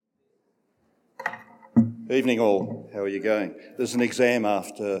Evening all, how are you going? There's an exam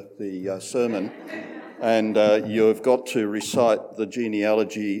after the sermon and you've got to recite the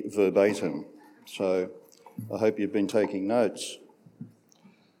genealogy verbatim. So I hope you've been taking notes.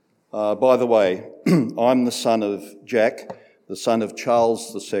 By the way, I'm the son of Jack, the son of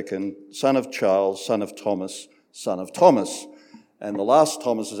Charles II, son of Charles, son of Thomas, son of Thomas. And the last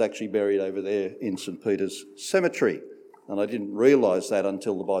Thomas is actually buried over there in St. Peter's Cemetery. And I didn't realise that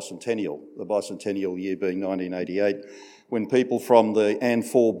until the bicentennial year being 1988, when people from the Anne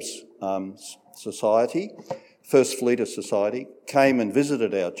Forbes Society, First Fleeter Society, came and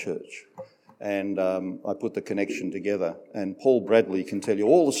visited our church. And I put the connection together. And Paul Bradley can tell you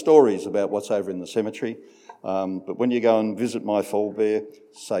all the stories about what's over in the cemetery. But when you go and visit my forebear,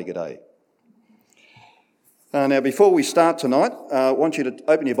 say good day. Now, before we start tonight, I want you to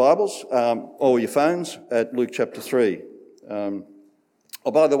open your Bibles or your phones at Luke chapter 3.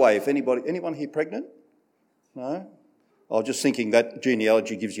 By the way, if anyone here pregnant? No? I was just thinking that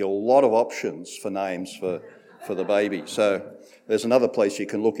genealogy gives you a lot of options for names for the baby. So there's another place you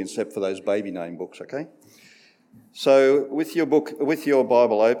can look except for those baby name books, okay? So with your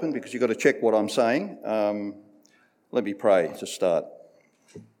Bible open, because you've got to check what I'm saying, let me pray to start.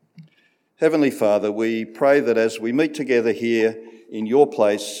 Heavenly Father, we pray that as we meet together here in your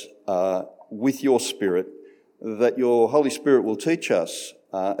place with your Spirit, that your Holy Spirit will teach us,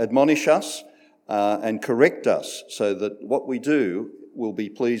 admonish us, and correct us so that what we do will be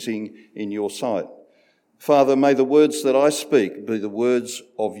pleasing in your sight. Father, may the words that I speak be the words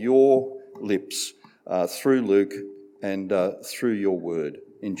of your lips through Luke and through your word.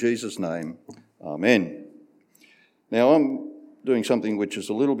 In Jesus' name, amen. Now, I'm doing something which is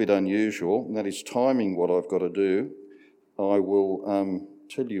a little bit unusual, and that is timing what I've got to do. I will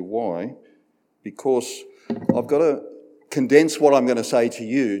tell you why, because I've got to condense what I'm going to say to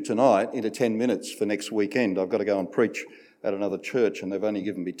you tonight into 10 minutes for next weekend. I've got to go and preach at another church, and they've only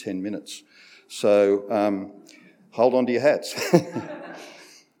given me 10 minutes. So hold on to your hats.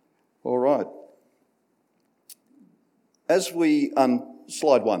 All right. As we...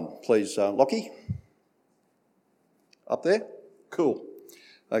 slide one, please, Lockie. Up there? Cool.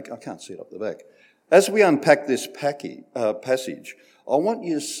 I can't see it up the back. As we unpack this passage, I want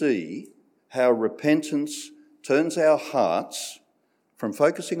you to see how repentance turns our hearts from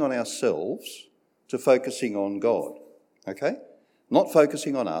focusing on ourselves to focusing on God, okay? Not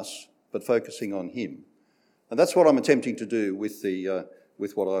focusing on us, but focusing on him. And that's what I'm attempting to do with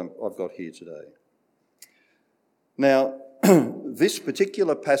what I've got here today. Now, this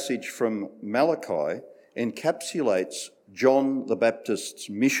particular passage from Malachi encapsulates John the Baptist's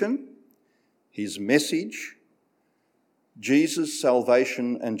mission, his message, Jesus'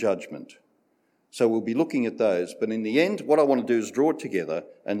 salvation and judgment. So we'll be looking at those, but in the end, what I want to do is draw it together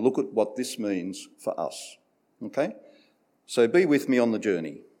and look at what this means for us. Okay? So be with me on the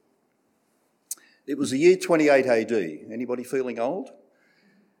journey. It was the year 28 AD. Anybody feeling old?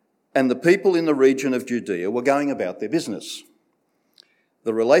 And the people in the region of Judea were going about their business.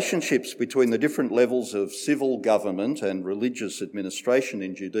 The relationships between the different levels of civil government and religious administration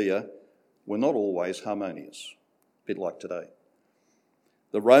in Judea were not always harmonious, a bit like today.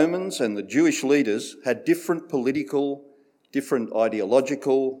 The Romans and the Jewish leaders had different political, different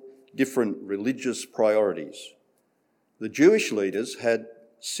ideological, different religious priorities. The Jewish leaders had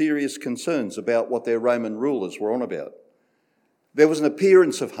serious concerns about what their Roman rulers were on about. There was an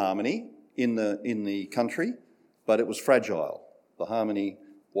appearance of harmony in the country, but it was fragile. The harmony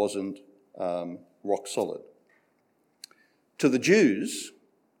wasn't rock solid. To the Jews,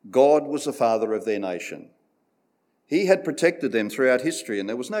 God was the father of their nation. He had protected them throughout history, and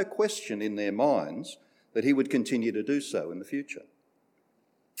there was no question in their minds that he would continue to do so in the future.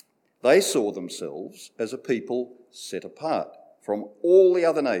 They saw themselves as a people set apart from all the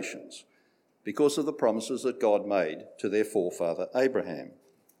other nations because of the promises that God made to their forefather Abraham.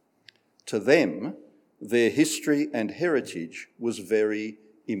 To them, their history and heritage was very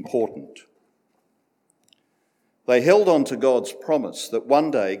important. They held on to God's promise that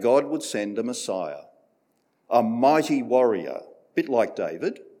one day God would send a Messiah, a mighty warrior, a bit like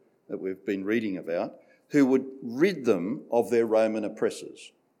David, that we've been reading about, who would rid them of their Roman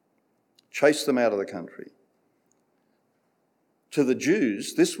oppressors, chase them out of the country. To the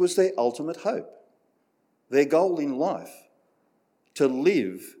Jews, this was their ultimate hope, their goal in life, to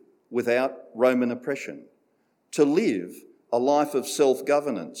live without Roman oppression, to live a life of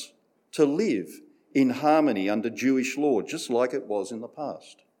self-governance, to live in harmony under Jewish law, just like it was in the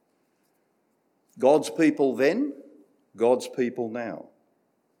past. God's people then, God's people now.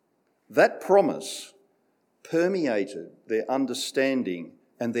 That promise permeated their understanding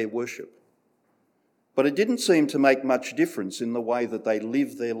and their worship. But it didn't seem to make much difference in the way that they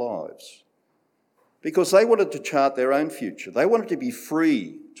lived their lives, because they wanted to chart their own future. They wanted to be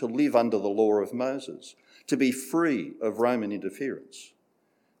free to live under the law of Moses, to be free of Roman interference.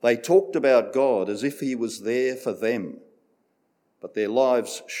 They talked about God as if he was there for them, but their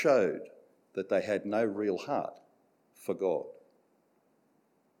lives showed that they had no real heart for God.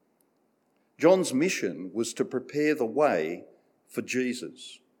 John's mission was to prepare the way for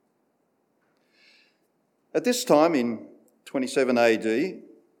Jesus. At this time in 27 AD,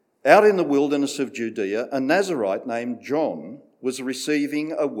 out in the wilderness of Judea, a Nazarite named John was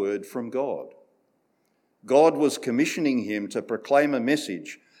receiving a word from God. God was commissioning him to proclaim a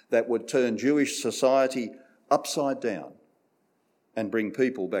message that would turn Jewish society upside down and bring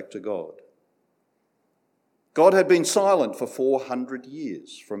people back to God. God had been silent for 400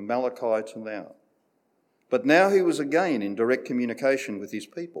 years, from Malachi to now. But now he was again in direct communication with his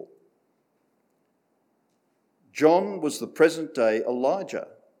people. John was the present-day Elijah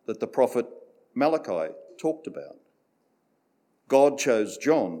that the prophet Malachi talked about. God chose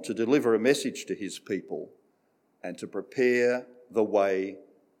John to deliver a message to his people and to prepare the way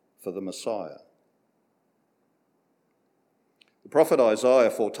for the Messiah. The prophet Isaiah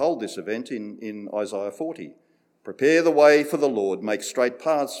foretold this event in Isaiah 40. Prepare the way for the Lord, make straight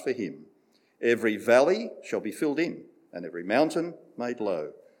paths for him. Every valley shall be filled in, and every mountain made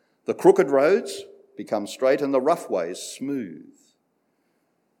low. The crooked roads become straight, and the rough ways smooth.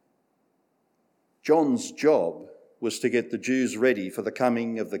 John's job was to get the Jews ready for the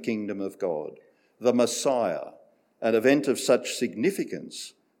coming of the kingdom of God, the Messiah, an event of such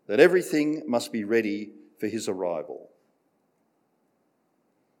significance that everything must be ready for his arrival.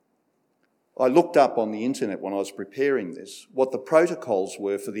 I looked up on the internet when I was preparing this what the protocols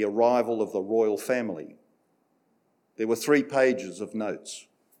were for the arrival of the royal family. There were 3 pages of notes.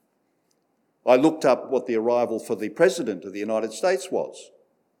 I looked up what the arrival for the President of the United States was.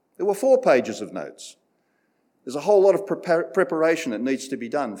 There were 4 pages of notes. There's a whole lot of preparation that needs to be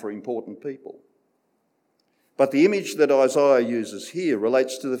done for important people. But the image that Isaiah uses here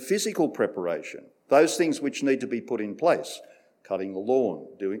relates to the physical preparation, those things which need to be put in place. Cutting the lawn,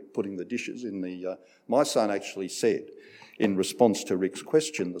 putting the dishes in the... My son actually said, in response to Rick's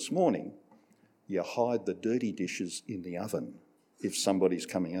question this morning, you hide the dirty dishes in the oven if somebody's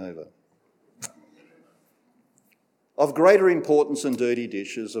coming over. Of greater importance than dirty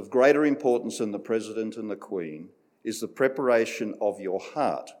dishes, of greater importance than the President and the Queen, is the preparation of your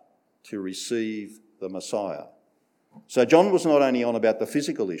heart to receive the Messiah. So John was not only on about the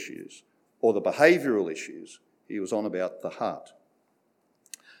physical issues or the behavioural issues, he was on about the heart.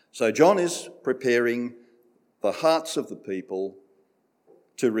 So John is preparing the hearts of the people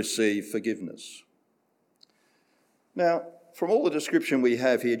to receive forgiveness. Now, from all the description we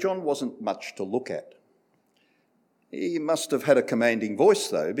have here, John wasn't much to look at. He must have had a commanding voice,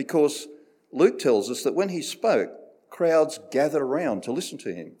 though, because Luke tells us that when he spoke, crowds gathered around to listen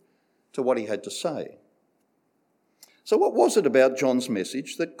to him, to what he had to say. So what was it about John's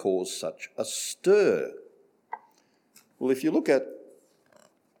message that caused such a stir? Well, if you look at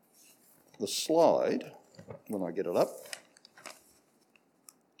the slide, when I get it up,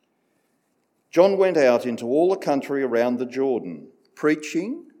 John went out into all the country around the Jordan,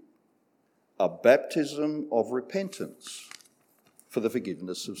 preaching a baptism of repentance for the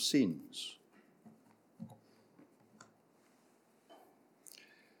forgiveness of sins.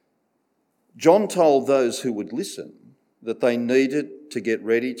 John told those who would listen that they needed to get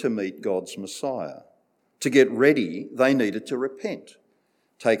ready to meet God's Messiah. To get ready, they needed to repent,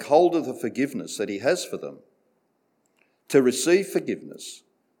 take hold of the forgiveness that he has for them. To receive forgiveness,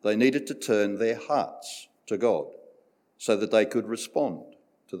 they needed to turn their hearts to God so that they could respond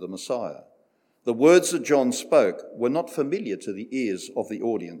to the Messiah. The words that John spoke were not familiar to the ears of the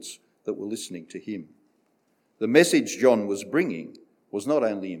audience that were listening to him. The message John was bringing was not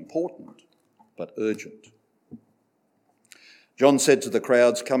only important, but urgent. John said to the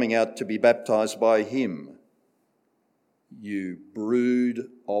crowds coming out to be baptised by him, "You brood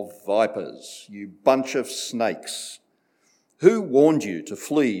of vipers, you bunch of snakes, who warned you to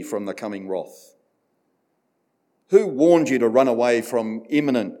flee from the coming wrath? Who warned you to run away from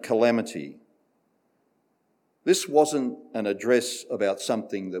imminent calamity?" This wasn't an address about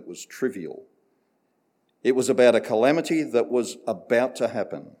something that was trivial. It was about a calamity that was about to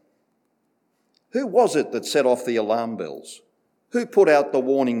happen. Who was it that set off the alarm bells? Who put out the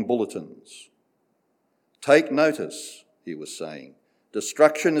warning bulletins? Take notice, he was saying.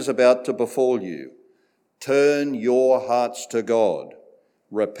 Destruction is about to befall you. Turn your hearts to God.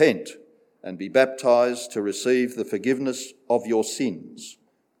 Repent and be baptised to receive the forgiveness of your sins.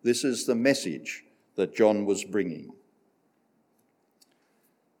 This is the message that John was bringing.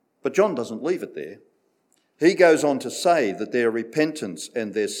 But John doesn't leave it there. He goes on to say that their repentance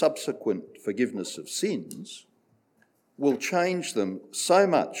and their subsequent forgiveness of sins will change them so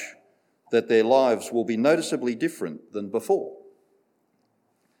much that their lives will be noticeably different than before.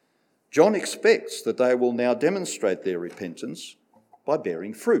 John expects that they will now demonstrate their repentance by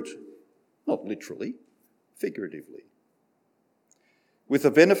bearing fruit, not literally, figuratively. With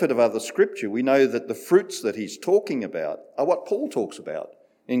the benefit of other scripture, we know that the fruits that he's talking about are what Paul talks about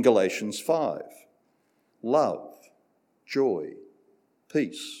in Galatians 5. Love, joy,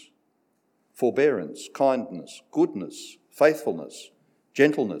 peace, forbearance, kindness, goodness, faithfulness,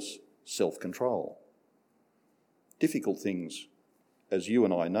 gentleness, self-control. Difficult things, as you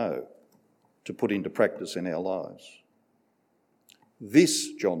and I know, to put into practice in our lives.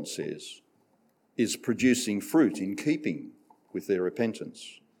 This, John says, is producing fruit in keeping with their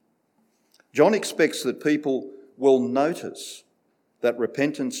repentance. John expects that people will notice that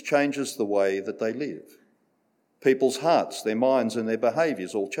repentance changes the way that they live. People's hearts, their minds and their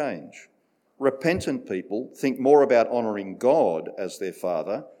behaviours all change. Repentant people think more about honouring God as their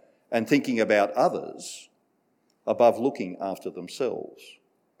Father and thinking about others above looking after themselves.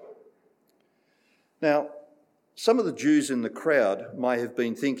 Now, some of the Jews in the crowd may have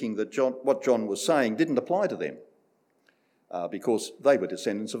been thinking that what John was saying didn't apply to them because they were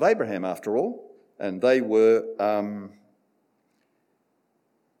descendants of Abraham after all, and they were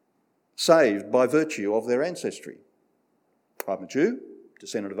saved by virtue of their ancestry. I'm a Jew,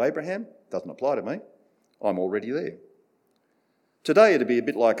 descendant of Abraham, doesn't apply to me. I'm already there. Today it'd be a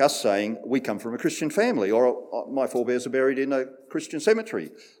bit like us saying we come from a Christian family, or my forebears are buried in a Christian cemetery,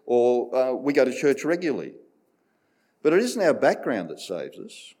 or we go to church regularly. But it isn't our background that saves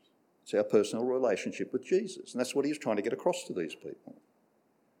us, it's our personal relationship with Jesus, and that's what he's trying to get across to these people.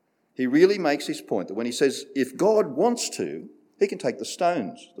 He really makes his point that when he says, if God wants to, he can take the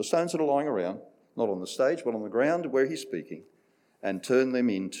stones that are lying around, not on the stage, but on the ground where he's speaking, and turn them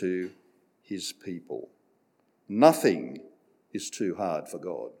into his people. Nothing is too hard for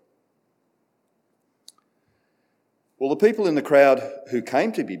God. Well, the people in the crowd who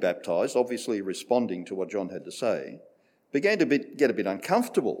came to be baptised, obviously responding to what John had to say, began to get a bit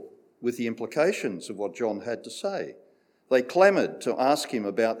uncomfortable with the implications of what John had to say. They clamoured to ask him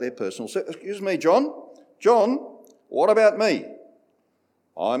about their personal... Excuse me, John? John, what about me?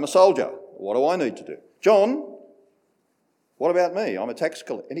 I'm a soldier. What do I need to do? John, what about me? I'm a tax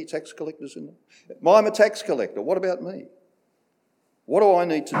collector. Any tax collectors in there? I'm a tax collector. What about me? What do I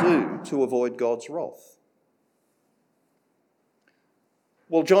need to do to avoid God's wrath?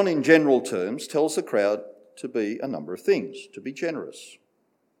 Well, John, in general terms, tells the crowd to be a number of things. To be generous,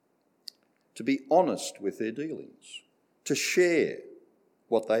 to be honest with their dealings, to share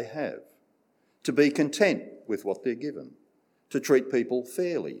what they have, to be content with what they're given, to treat people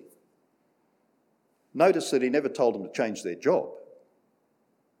fairly. Notice that he never told them to change their job.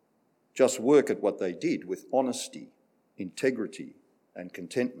 Just work at what they did with honesty, integrity, and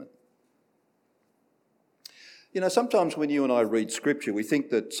contentment. You know, sometimes when you and I read scripture, we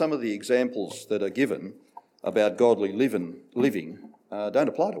think that some of the examples that are given about godly living don't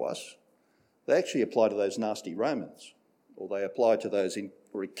apply to us. They actually apply to those nasty Romans, or they apply to those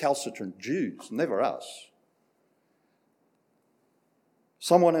recalcitrant Jews, never us.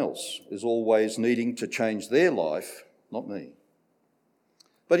 Someone else is always needing to change their life, not me.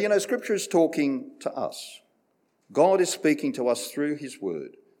 But you know, scripture is talking to us. God is speaking to us through his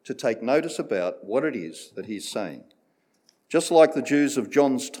word to take notice about what it is that he's saying. Just like the Jews of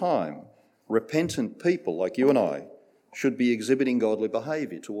John's time, repentant people like you and I should be exhibiting godly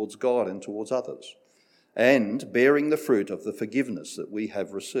behaviour towards God and towards others, and bearing the fruit of the forgiveness that we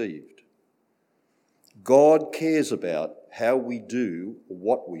have received. God cares about how we do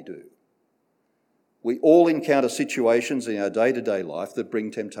what we do. We all encounter situations in our day-to-day life that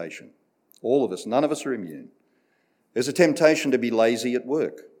bring temptation. All of us, none of us are immune. There's a temptation to be lazy at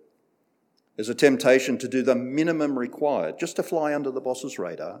work. There's a temptation to do the minimum required, just to fly under the boss's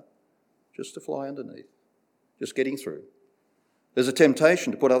radar, just to fly underneath, just getting through. There's a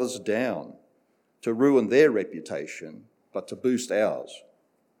temptation to put others down, to ruin their reputation, but to boost ours.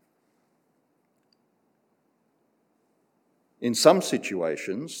 In some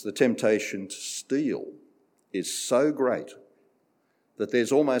situations, the temptation to steal is so great that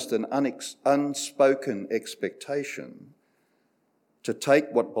there's almost an unspoken expectation to take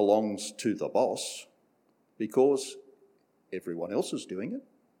what belongs to the boss because everyone else is doing it.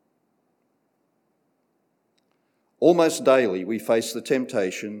 Almost daily, we face the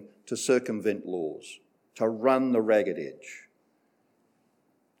temptation to circumvent laws, to run the ragged edge,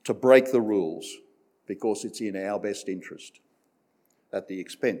 to break the rules, because it's in our best interest at the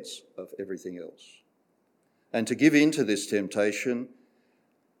expense of everything else. And to give in to this temptation,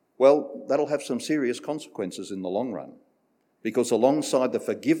 well, that'll have some serious consequences in the long run, because alongside the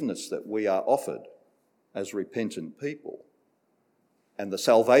forgiveness that we are offered as repentant people and the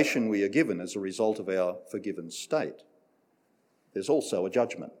salvation we are given as a result of our forgiven state, there's also a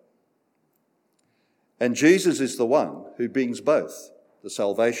judgment. And Jesus is the one who brings both the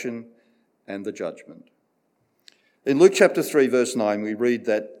salvation and the judgment. In Luke chapter 3, verse 9, we read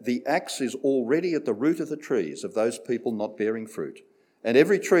that the axe is already at the root of the trees of those people not bearing fruit, and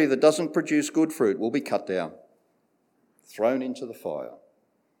every tree that doesn't produce good fruit will be cut down, thrown into the fire.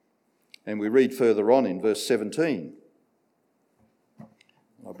 And we read further on in verse 17.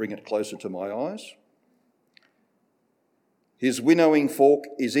 I'll bring it closer to my eyes. His winnowing fork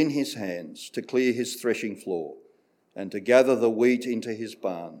is in his hands to clear his threshing floor and to gather the wheat into his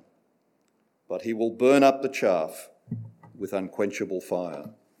barn, but he will burn up the chaff with unquenchable fire.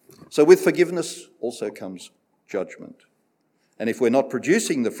 So with forgiveness also comes judgment. And if we're not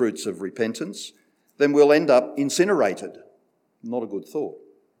producing the fruits of repentance, then we'll end up incinerated. Not a good thought.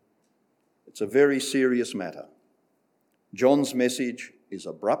 It's a very serious matter. John's message is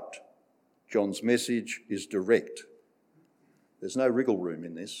abrupt. John's message is direct. There's no wriggle room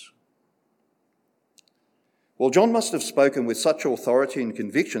in this. Well, John must have spoken with such authority and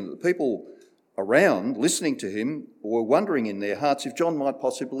conviction that the people around listening to him were wondering in their hearts if John might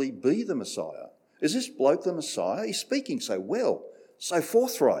possibly be the Messiah. Is this bloke the Messiah? He's speaking so well, so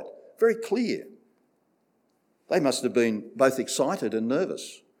forthright, very clear. They must have been both excited and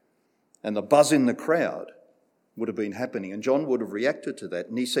nervous, and the buzz in the crowd would have been happening, and John would have reacted to that.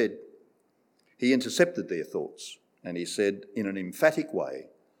 And he intercepted their thoughts, and he said in an emphatic way,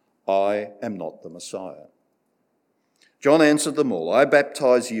 "I am not the Messiah." John answered them all, "I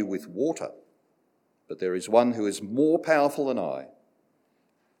baptize you with water, but there is one who is more powerful than I,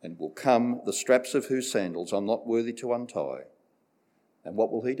 and will come, the straps of whose sandals I'm not worthy to untie. And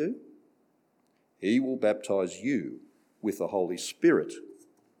what will he do? He will baptize you with the Holy Spirit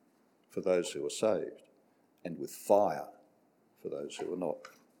for those who are saved, and with fire for those who are not."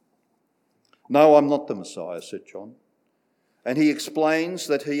 "No, I'm not the Messiah," said John. And he explains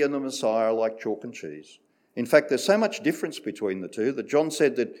that he and the Messiah are like chalk and cheese. In fact, there's so much difference between the two that John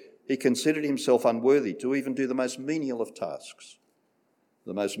said that he considered himself unworthy to even do the most menial of tasks.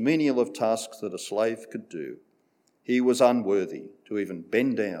 The most menial of tasks that a slave could do. He was unworthy to even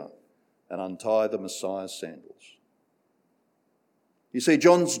bend down and untie the Messiah's sandals. You see,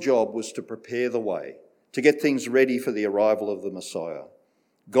 John's job was to prepare the way, to get things ready for the arrival of the Messiah.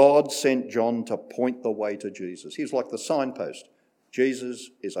 God sent John to point the way to Jesus. He was like the signpost. Jesus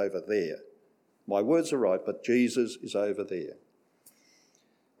is over there. My words are right, but Jesus is over there.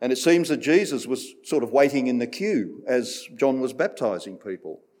 And it seems that Jesus was sort of waiting in the queue as John was baptising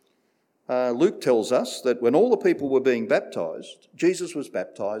people. Luke tells us that when all the people were being baptised, Jesus was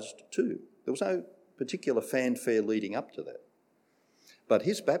baptised too. There was no particular fanfare leading up to that. But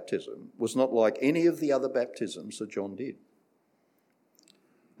his baptism was not like any of the other baptisms that John did.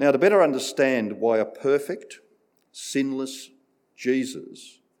 Now, to better understand why a perfect, sinless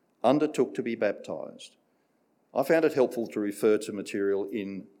Jesus undertook to be baptised, I found it helpful to refer to material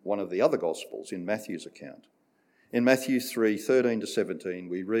in one of the other Gospels, in Matthew's account. In Matthew 3:13 to 17,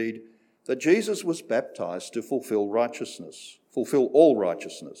 we read that Jesus was baptised to fulfil all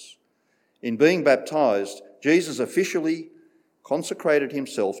righteousness. In being baptised, Jesus officially consecrated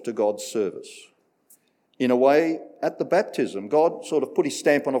himself to God's service. In a way, at the baptism, God sort of put his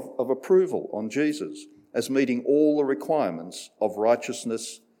stamp of approval on Jesus as meeting all the requirements of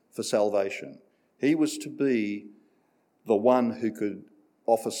righteousness for salvation. He was to be the one who could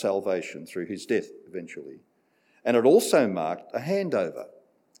offer salvation through his death eventually. And it also marked a handover,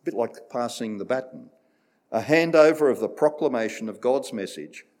 a bit like passing the baton, a handover of the proclamation of God's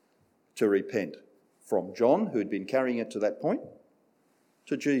message to repent from John, who had been carrying it to that point,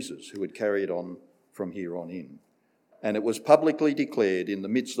 to Jesus, who would carry it on from here on in. And it was publicly declared in the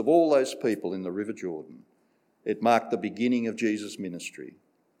midst of all those people in the River Jordan. It marked the beginning of Jesus' ministry.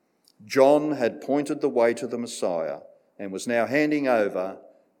 John had pointed the way to the Messiah and was now handing over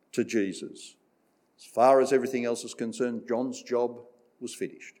to Jesus. As far as everything else is concerned, John's job was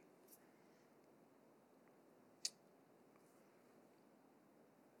finished.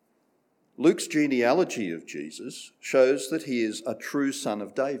 Luke's genealogy of Jesus shows that he is a true son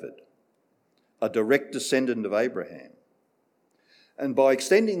of David, a direct descendant of Abraham. And by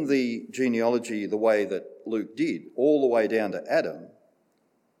extending the genealogy the way that Luke did, all the way down to Adam,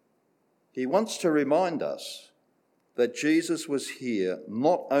 he wants to remind us that Jesus was here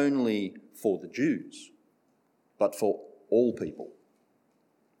not only for the Jews, but for all people,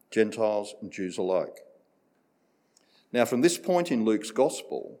 Gentiles and Jews alike. Now, from this point in Luke's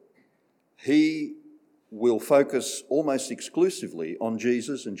Gospel, he will focus almost exclusively on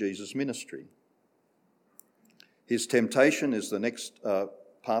Jesus and Jesus' ministry. His temptation is the next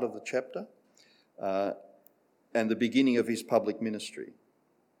part of the chapter, and the beginning of his public ministry.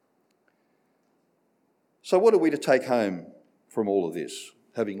 So what are we to take home from all of this,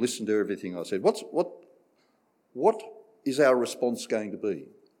 having listened to everything I said? What is our response going to be?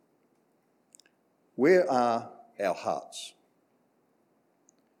 Where are our hearts?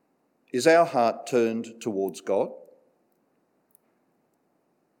 Is our heart turned towards God?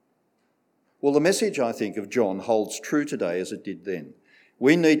 Well, the message, I think, of John holds true today as it did then.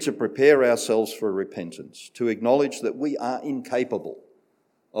 We need to prepare ourselves for repentance, to acknowledge that we are incapable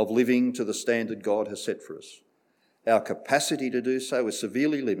of living to the standard God has set for us. Our capacity to do so is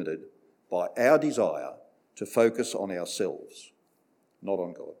severely limited by our desire to focus on ourselves, not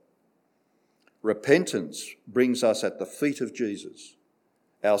on God. Repentance brings us at the feet of Jesus.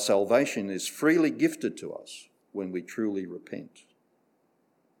 Our salvation is freely gifted to us when we truly repent.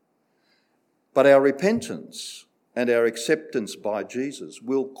 But our repentance and our acceptance by Jesus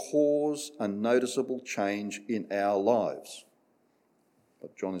will cause a noticeable change in our lives.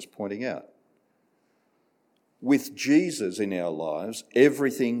 What John is pointing out. With Jesus in our lives,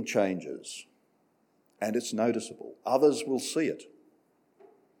 everything changes, and it's noticeable. Others will see it.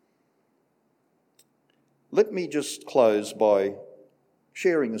 Let me just close by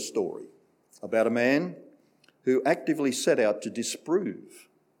sharing a story about a man who actively set out to disprove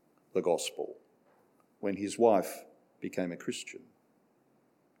the gospel when his wife became a Christian.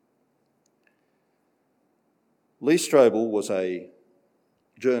 Lee Strobel was a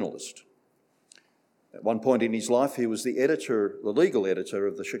journalist. At one point in his life, he was the legal editor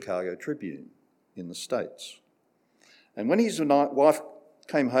of the Chicago Tribune in the States. And when his wife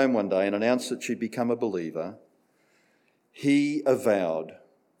came home one day and announced that she'd become a believer, he avowed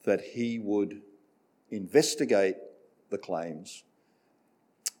that he would investigate the claims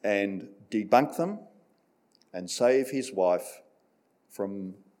and debunk them and save his wife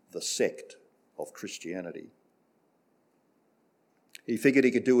from the sect of Christianity. He figured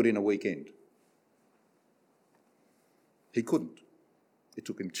he could do it in a weekend. He couldn't. It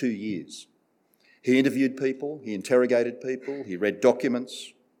took him 2 years. He interviewed people, he interrogated people, he read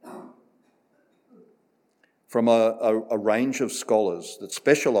documents from a range of scholars that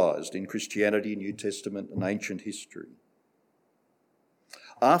specialised in Christianity, New Testament and ancient history.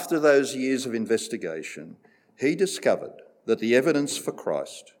 After those years of investigation, he discovered that the evidence for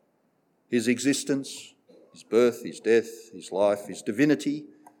Christ, his existence, his birth, his death, his life, his divinity,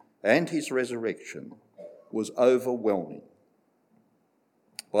 and his resurrection was overwhelming.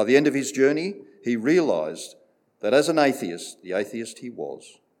 By the end of his journey, he realised that as an atheist, the atheist he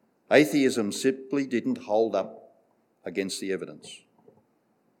was, atheism simply didn't hold up against the evidence.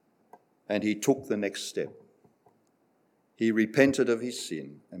 And he took the next step. He repented of his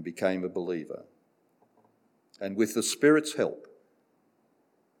sin and became a believer. And with the Spirit's help,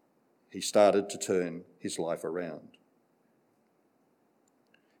 he started to turn his life around.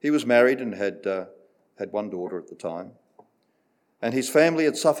 He was married and had one daughter at the time. And his family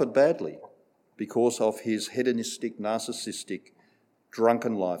had suffered badly because of his hedonistic, narcissistic,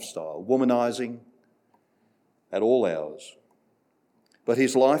 drunken lifestyle, womanising at all hours. But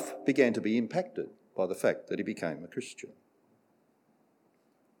his life began to be impacted by the fact that he became a Christian.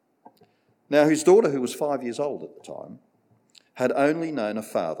 Now, his daughter, who was 5 years old at the time, had only known a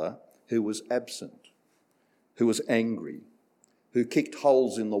father who was absent, who was angry, who kicked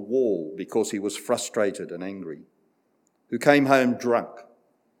holes in the wall because he was frustrated and angry, who came home drunk,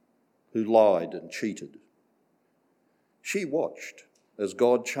 who lied and cheated. She watched as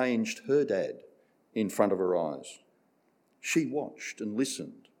God changed her dad in front of her eyes. She watched and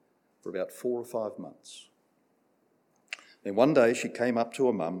listened for about 4 or 5 months. Then one day she came up to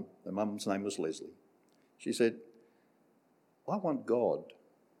her mum. Her mum's name was Leslie. She said, "I want God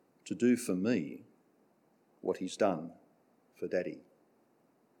to do for me what he's done for Daddy."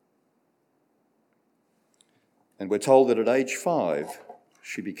 And we're told that at age 5,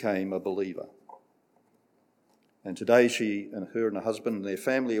 she became a believer. And today her and her husband and their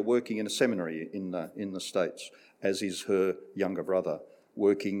family are working in a seminary in the States, as is her younger brother,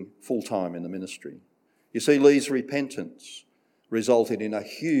 working full-time in the ministry. You see, Lee's repentance resulted in a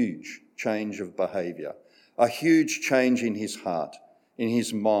huge change of behaviour, a huge change in his heart, in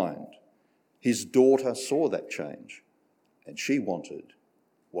his mind. His daughter saw that change, and she wanted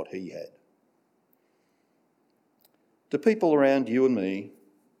what he had. Do people around you and me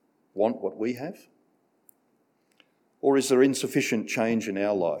want what we have? Or is there insufficient change in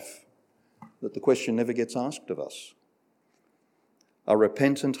our life that the question never gets asked of us? A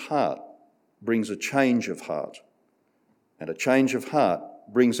repentant heart brings a change of heart, and a change of heart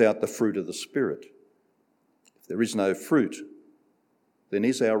brings out the fruit of the Spirit. If there is no fruit, then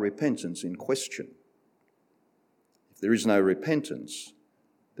is our repentance in question? If there is no repentance,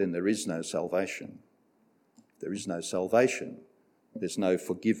 then there is no salvation. If there is no salvation, there's no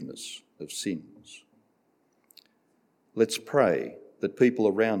forgiveness of sins. Let's pray that people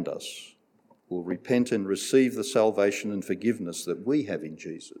around us will repent and receive the salvation and forgiveness that we have in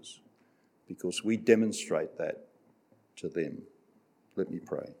Jesus, because we demonstrate that to them. Let me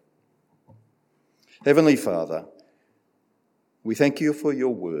pray. Heavenly Father, we thank you for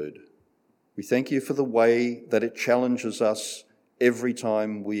your word. We thank you for the way that it challenges us every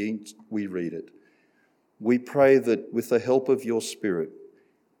time we read it. We pray that with the help of your Spirit,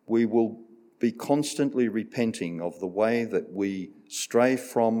 we will be constantly repenting of the way that we stray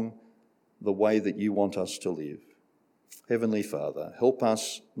from the way that you want us to live. Heavenly Father, help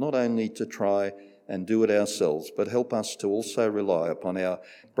us not only to try and do it ourselves, but help us to also rely upon our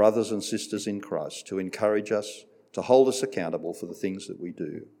brothers and sisters in Christ to encourage us, to hold us accountable for the things that we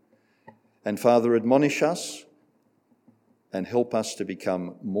do. And Father, admonish us and help us to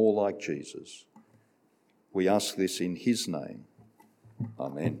become more like Jesus. We ask this in his name.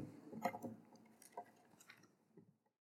 Amen.